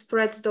 You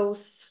spread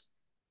those,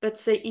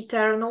 let's say,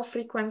 eternal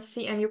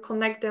frequency, and you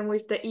connect them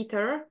with the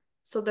ether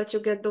so that you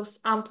get those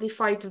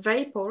amplified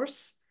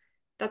vapors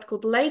that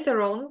could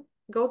later on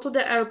go to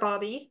the air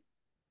body,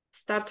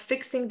 start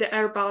fixing the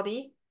air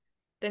body.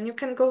 Then you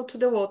can go to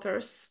the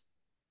waters,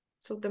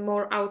 so the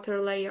more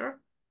outer layer.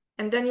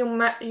 And then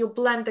you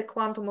blend the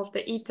quantum of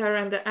the ether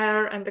and the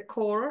air and the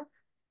core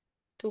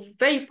to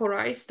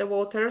vaporize the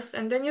waters,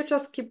 and then you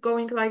just keep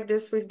going like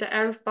this with the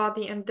earth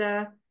body and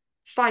the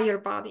fire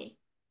body.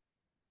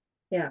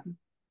 Yeah.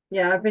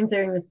 Yeah, I've been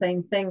doing the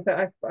same thing,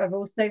 but I've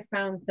also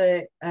found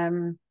that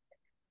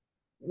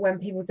when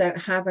people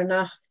don't have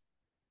enough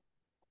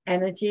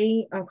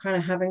energy, I'm kind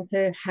of having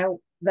to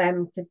help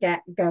them to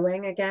get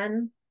going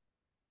again.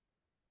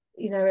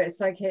 You know, it's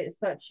like it's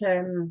such how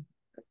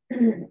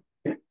can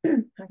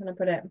I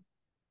put it?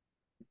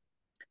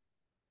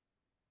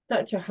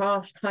 Such a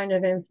harsh kind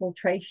of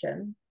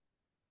infiltration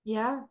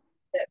Yeah.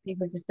 that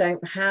people just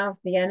don't have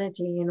the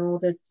energy in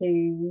order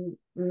to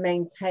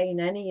maintain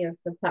any of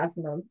the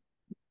plasma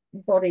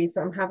bodies.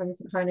 So I'm having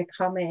to kind of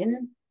come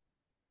in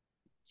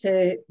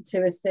to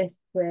assist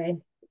with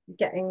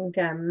getting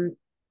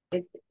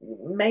it,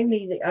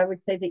 mainly I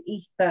would say the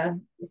ether,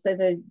 so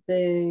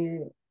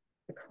the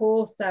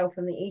core self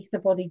and the ether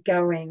body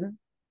going,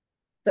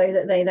 so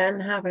that they then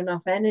have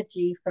enough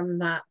energy from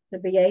that to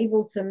be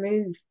able to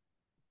move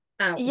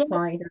outside.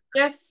 Yes,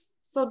 yes.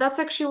 So that's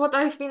actually what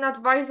I've been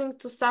advising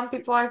to some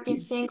people I've been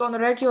seeing on a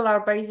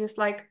regular basis.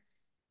 Like,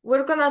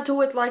 we're gonna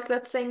do it like,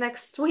 let's say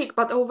next week,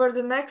 but over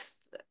the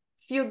next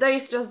few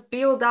days, just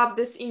build up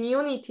this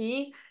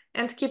immunity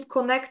and keep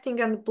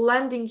connecting and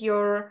blending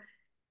your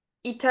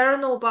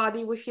eternal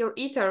body with your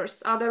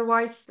ethers.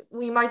 Otherwise,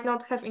 we might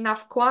not have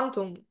enough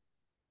quantum.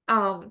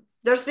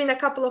 There's been a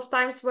couple of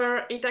times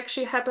where it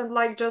actually happened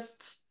like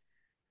just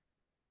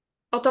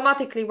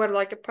automatically, where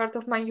like a part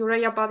of my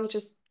urea body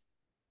just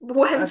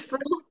went I've, through,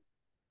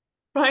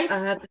 right? I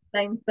had the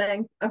same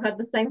thing. I've had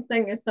the same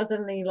thing as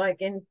suddenly like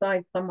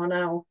inside someone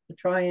else to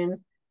try and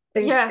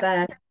boost Yes,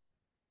 their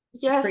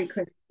yes.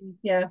 frequency.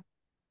 Yeah,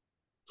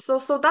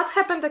 So that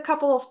happened a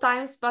couple of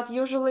times, but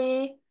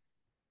usually,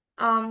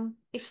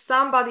 if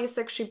somebody is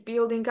actually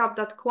building up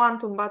that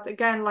quantum, but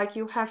again, like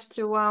you have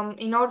to,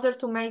 in order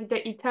to make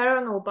the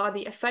eternal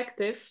body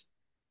effective,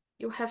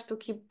 you have to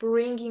keep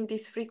bringing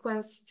these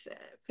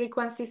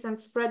frequencies and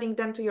spreading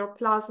them to your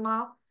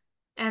plasma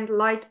and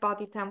light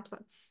body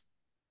templates.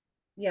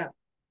 yeah,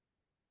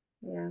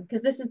 yeah.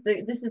 Because this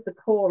is the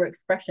core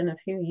expression of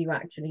who you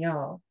actually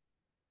are,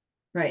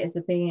 right? As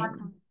a being.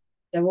 Exactly.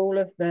 So all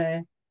of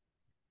the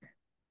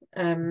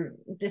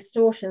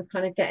distortions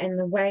kind of get in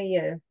the way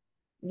of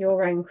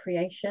your own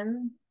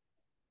creation.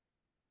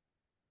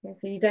 Yeah,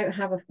 so you don't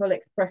have a full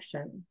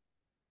expression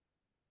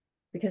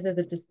because of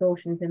the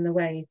distortions in the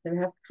way. So we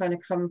have to kind of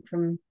come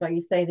from, like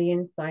you say, the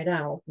inside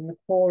out, from the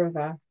core of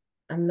us,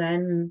 and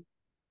then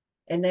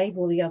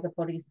enable the other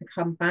bodies to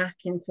come back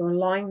into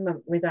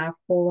alignment with our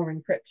core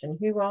encryption.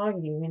 Who are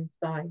you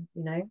inside,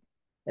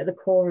 at the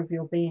core of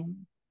your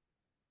being?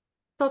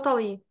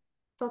 Totally,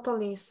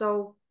 totally.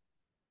 So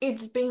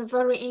It's been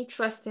very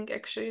interesting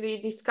actually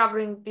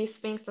discovering these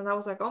things, and I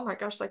was like, oh my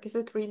gosh, like, is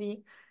it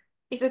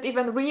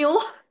even real?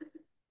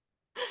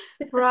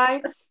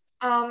 Right?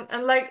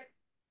 And like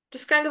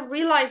just kind of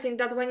realizing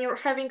that when you're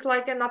having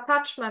like an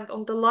attachment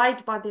on the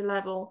light body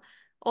level,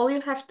 all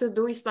you have to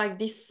do is like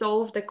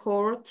dissolve the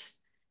cord,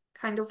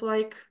 kind of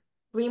like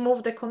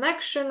remove the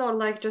connection or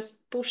like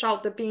just push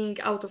out the being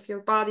out of your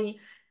body.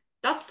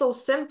 That's so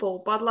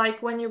simple, but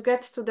like when you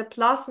get to the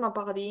plasma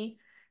body,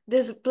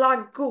 this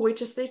black goo,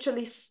 which is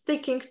literally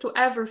sticking to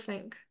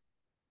everything,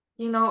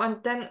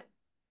 and then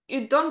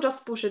you don't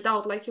just push it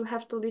out, like you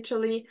have to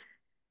literally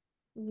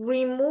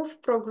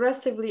remove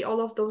progressively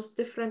all of those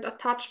different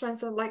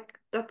attachments and like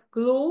that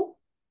glue,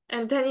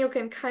 and then you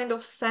can kind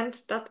of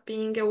send that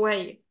being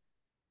away.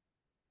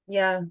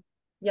 Yeah,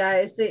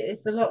 yeah,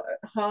 it's a lot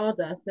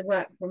harder to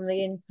work from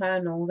the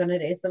internal than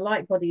it is. The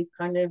light body's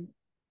kind of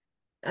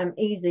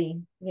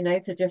easy,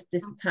 to just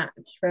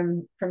disattach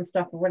from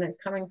stuff. But when it's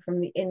coming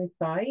from the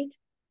inside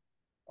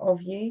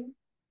of you,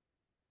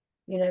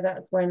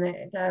 that's when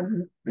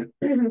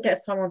it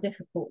gets far more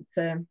difficult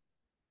to,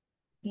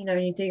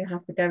 you do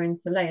have to go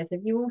into layers.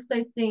 Have you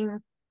also seen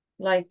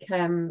like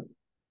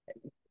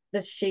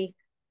the sheath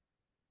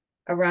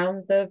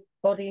around the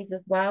bodies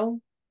as well?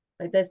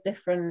 Like there's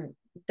different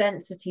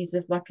densities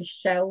of like a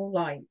shell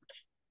like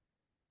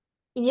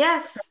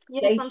Yes,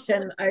 yes,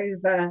 station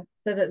over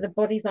so that the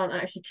bodies aren't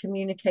actually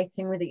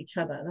communicating with each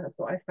other. That's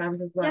what I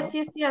found as yes, well.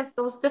 yes, yes,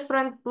 those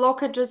different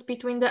blockages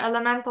between the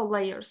elemental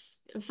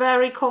layers.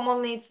 Very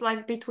commonly, it's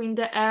like between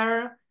the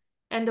air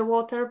and the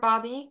water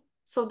body,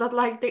 so that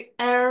like the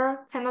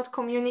air cannot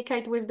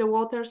communicate with the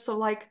water. So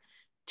like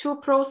two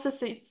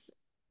processes,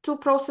 two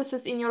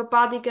processes in your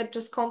body get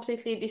just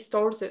completely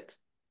distorted.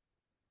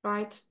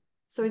 Right?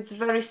 So it's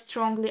very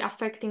strongly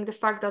affecting the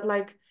fact that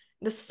like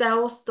the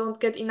cells don't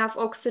get enough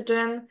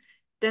oxygen,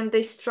 then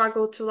they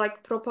struggle to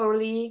like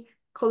properly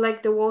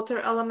collect the water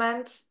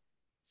element.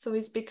 So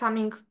it's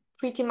becoming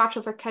pretty much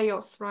of a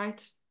chaos,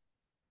 right?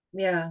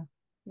 Yeah,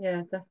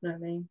 yeah,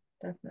 definitely,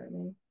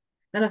 definitely.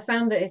 And I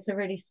found that it's a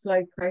really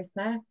slow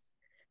process.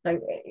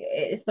 Like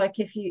it's like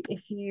if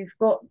you've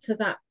got to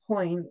that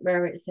point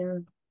where it's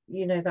in,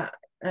 that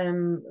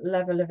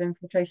level of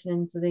infiltration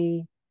into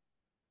the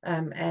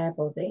air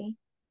body,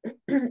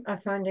 I'm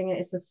finding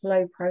it's a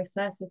slow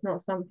process. It's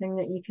not something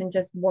that you can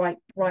just wipe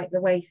right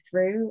the way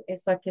through.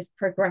 It's like this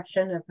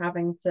progression of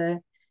having to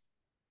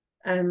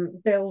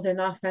build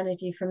enough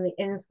energy from the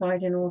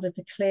inside in order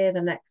to clear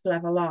the next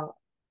level up,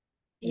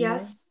 you know?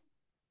 Yes,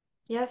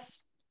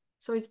 yes.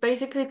 So it's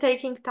basically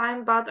taking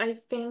time, but I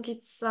think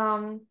it's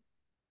a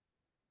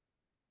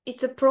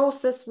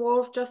process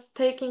worth just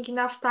taking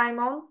enough time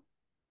on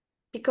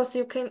because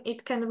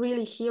it can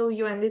really heal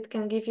you and it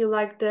can give you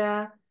like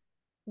the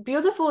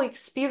beautiful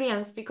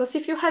experience because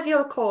if you have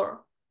your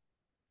core,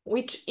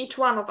 which each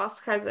one of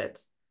us has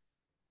it,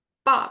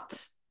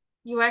 but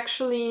you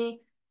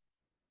actually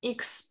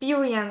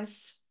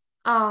experience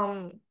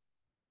um,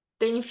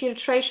 the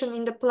infiltration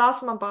in the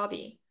plasma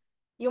body,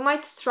 you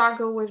might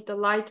struggle with the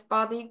light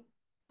body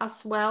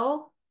as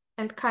well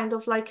and kind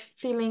of like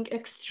feeling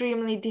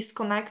extremely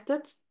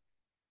disconnected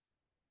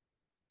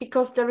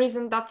because there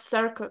isn't that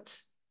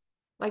circuit,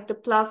 like the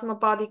plasma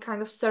body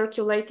kind of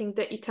circulating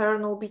the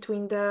eternal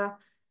between the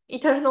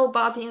eternal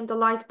body and the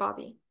light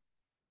body.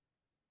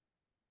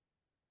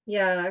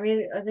 Yeah, I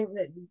mean, I think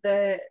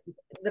that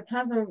the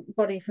plasma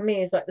body for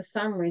me is like the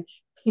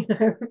sandwich,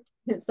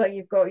 It's like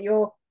you've got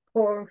your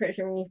core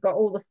encryption, and you've got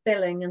all the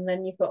filling, and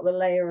then you've got the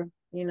layer of,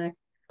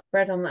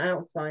 bread on the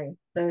outside.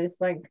 So it's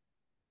like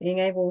being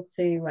able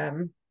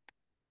to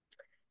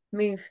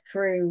move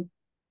through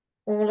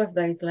all of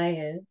those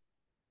layers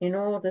in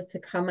order to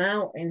come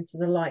out into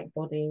the light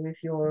body with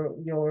your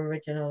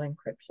original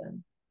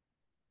encryption.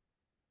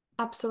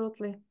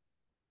 Absolutely.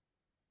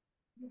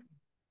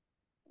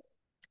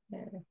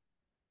 Yeah.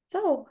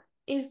 So,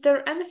 is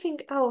there anything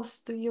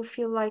else do you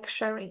feel like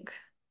sharing?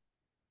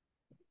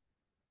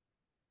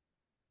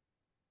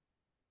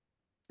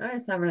 I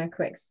was having a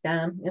quick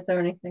scan. Is there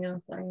anything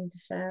else that I need to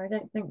share? I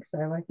don't think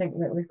so. I think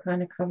that we've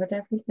kind of covered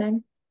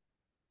everything.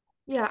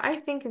 Yeah, I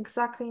think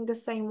exactly in the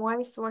same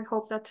way. So I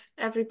hope that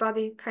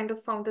everybody kind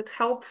of found it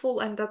helpful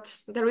and that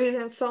there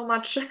isn't so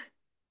much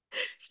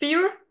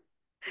fear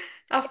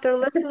after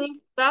listening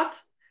to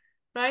that,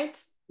 right?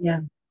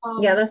 Yeah.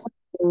 Yeah, Um, that's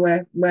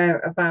what we're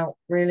about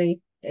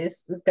really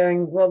is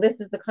going, well, this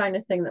is the kind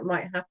of thing that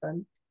might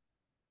happen,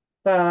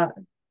 but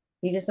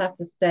you just have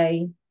to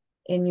stay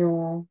in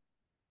your,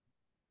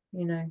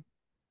 you know,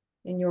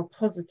 in your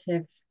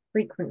positive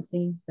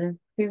frequencies of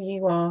who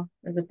you are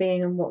as a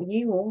being and what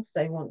you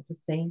also want to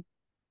see.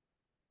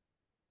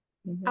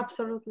 Mhm.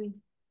 Absolutely.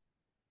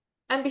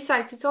 And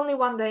besides, it's only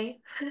one day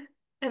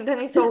and then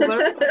it's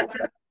over.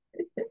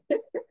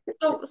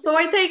 So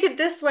I take it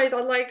this way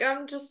that like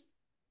I'm just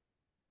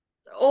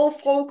all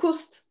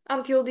focused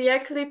until the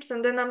eclipse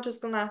and then I'm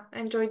just gonna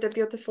enjoy the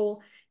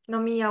beautiful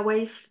Nomiya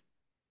wave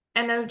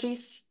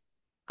energies.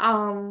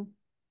 Um,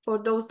 for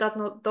those that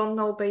don't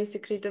know,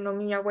 basically the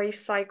Nomiya wave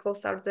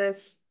cycles are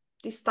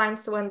these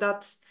times when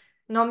that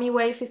Nomi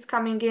wave is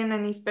coming in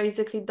and is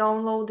basically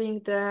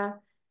downloading the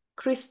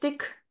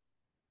Christic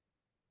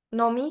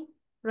Nomi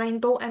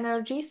rainbow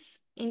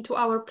energies into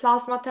our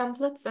plasma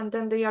templates, and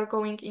then they are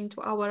going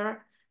into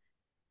our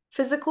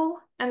physical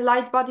and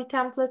light body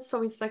templates.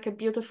 So it's like a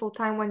beautiful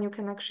time when you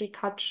can actually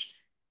catch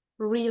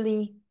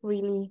really,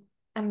 really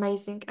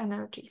amazing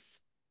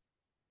energies.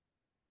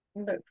 I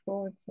look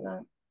forward to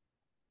that.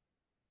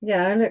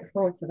 Yeah, I look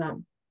forward to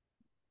that.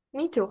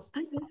 Me too.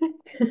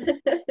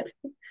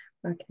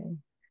 Okay.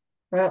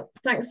 Well,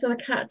 thanks for the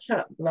catch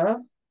up,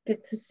 love.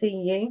 Good to see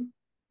you.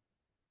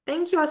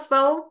 Thank you as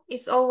well.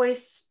 It's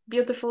always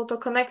beautiful to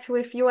connect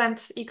with you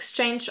and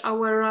exchange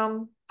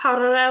our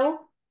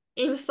parallel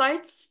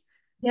insights.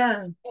 Yeah.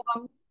 So,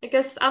 I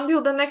guess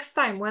until the next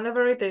time,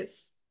 whenever it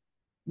is.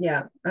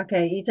 Yeah.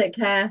 Okay. You take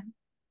care.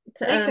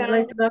 Take care.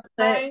 Loads of love to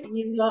Bye.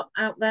 you lot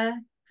out there.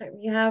 Hope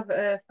you have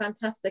a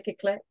fantastic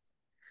eclipse.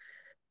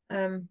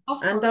 Of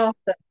And course.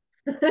 after.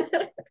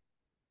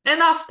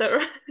 And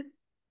after.